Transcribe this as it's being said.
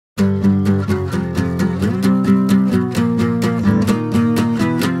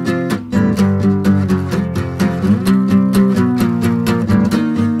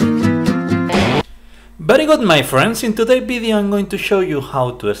good, my friends, in today's video I'm going to show you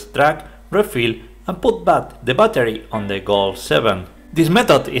how to extract, refill and put back the battery on the Golf 7. This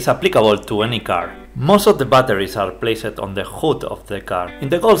method is applicable to any car. Most of the batteries are placed on the hood of the car. In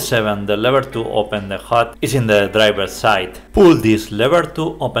the Golf 7, the lever to open the hood is in the driver's side. Pull this lever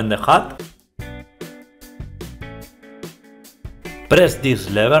to open the hood. Press this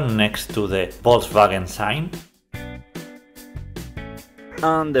lever next to the Volkswagen sign.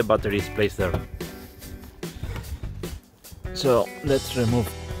 And the battery is placed there. So let's remove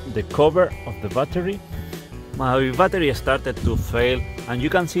the cover of the battery. My battery started to fail and you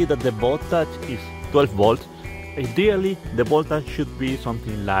can see that the voltage is 12 volts. Ideally the voltage should be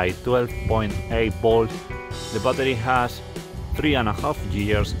something like 12.8 volts. The battery has 3.5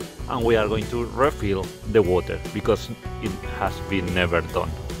 years and we are going to refill the water because it has been never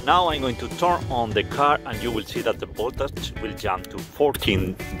done. Now I'm going to turn on the car and you will see that the voltage will jump to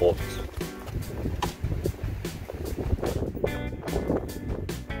 14 volts.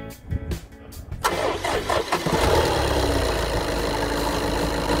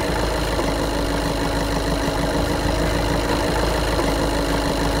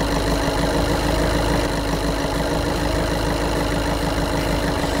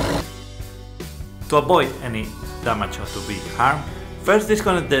 To avoid any damage or to be harmed, first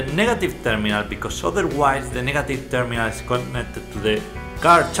disconnect the negative terminal because otherwise the negative terminal is connected to the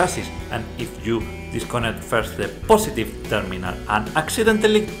car chassis, and if you disconnect first the positive terminal and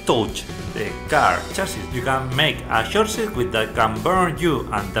accidentally touch the car chassis, you can make a short circuit that can burn you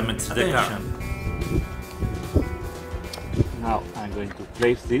and damage the car. Now I'm going to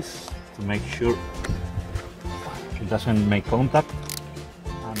place this to make sure it doesn't make contact.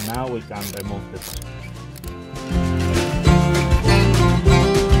 And now we can remove this.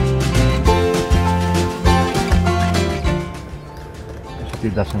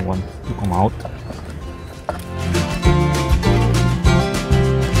 It doesn't want to come out.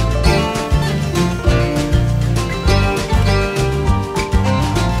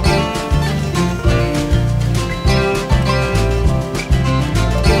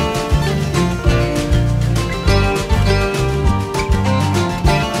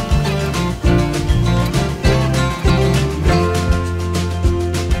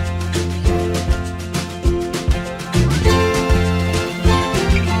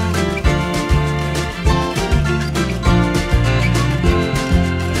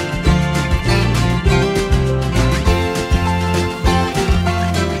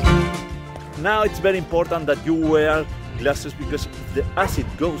 Now it's very important that you wear glasses because if the acid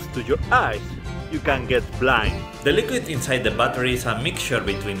goes to your eyes, you can get blind. The liquid inside the battery is a mixture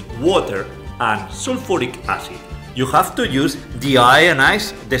between water and sulfuric acid. You have to use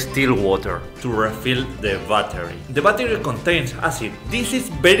deionized distilled water to refill the battery. The battery contains acid. This is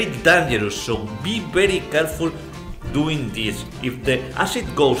very dangerous, so be very careful doing this. If the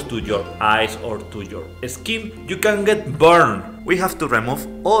acid goes to your eyes or to your skin, you can get burned. We have to remove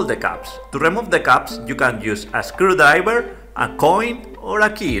all the caps. To remove the caps, you can use a screwdriver, a coin or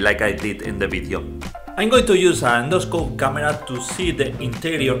a key like I did in the video. I'm going to use an endoscope camera to see the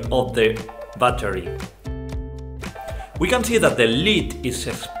interior of the battery. We can see that the lid is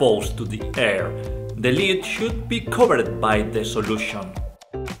exposed to the air. The lid should be covered by the solution.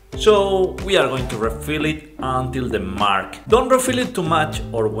 So we are going to refill it until the mark. Don't refill it too much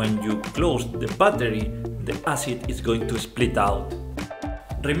or when you close the battery, the acid is going to split out.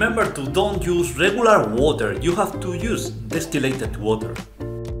 Remember to don't use regular water, you have to use distilled water.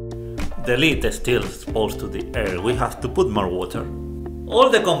 The lid is still exposed to the air, we have to put more water.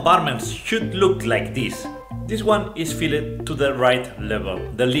 All the compartments should look like this. This one is filled to the right level,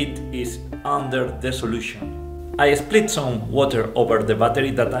 the lid is under the solution. I split some water over the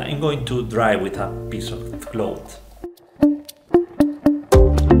battery that I'm going to dry with a piece of cloth.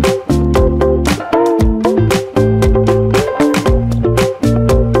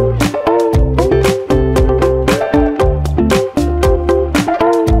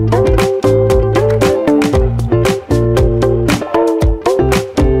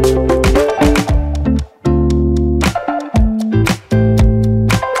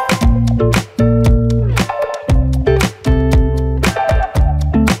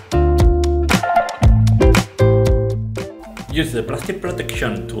 Use the plastic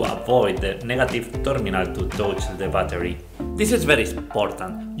protection to avoid the negative terminal to touch the battery. This is very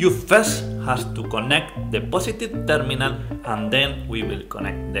important. You first have to connect the positive terminal and then we will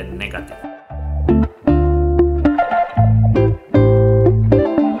connect the negative.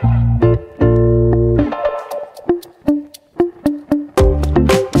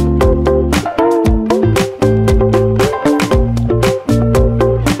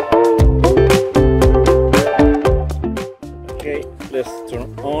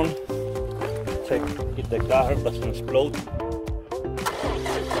 car doesn't explode.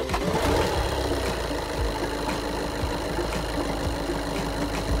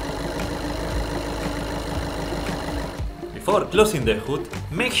 Before closing the hood,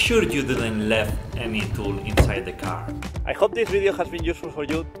 make sure you didn't leave any tool inside the car. I hope this video has been useful for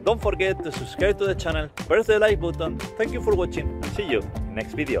you. Don't forget to subscribe to the channel, press the like button. Thank you for watching and see you in the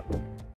next video.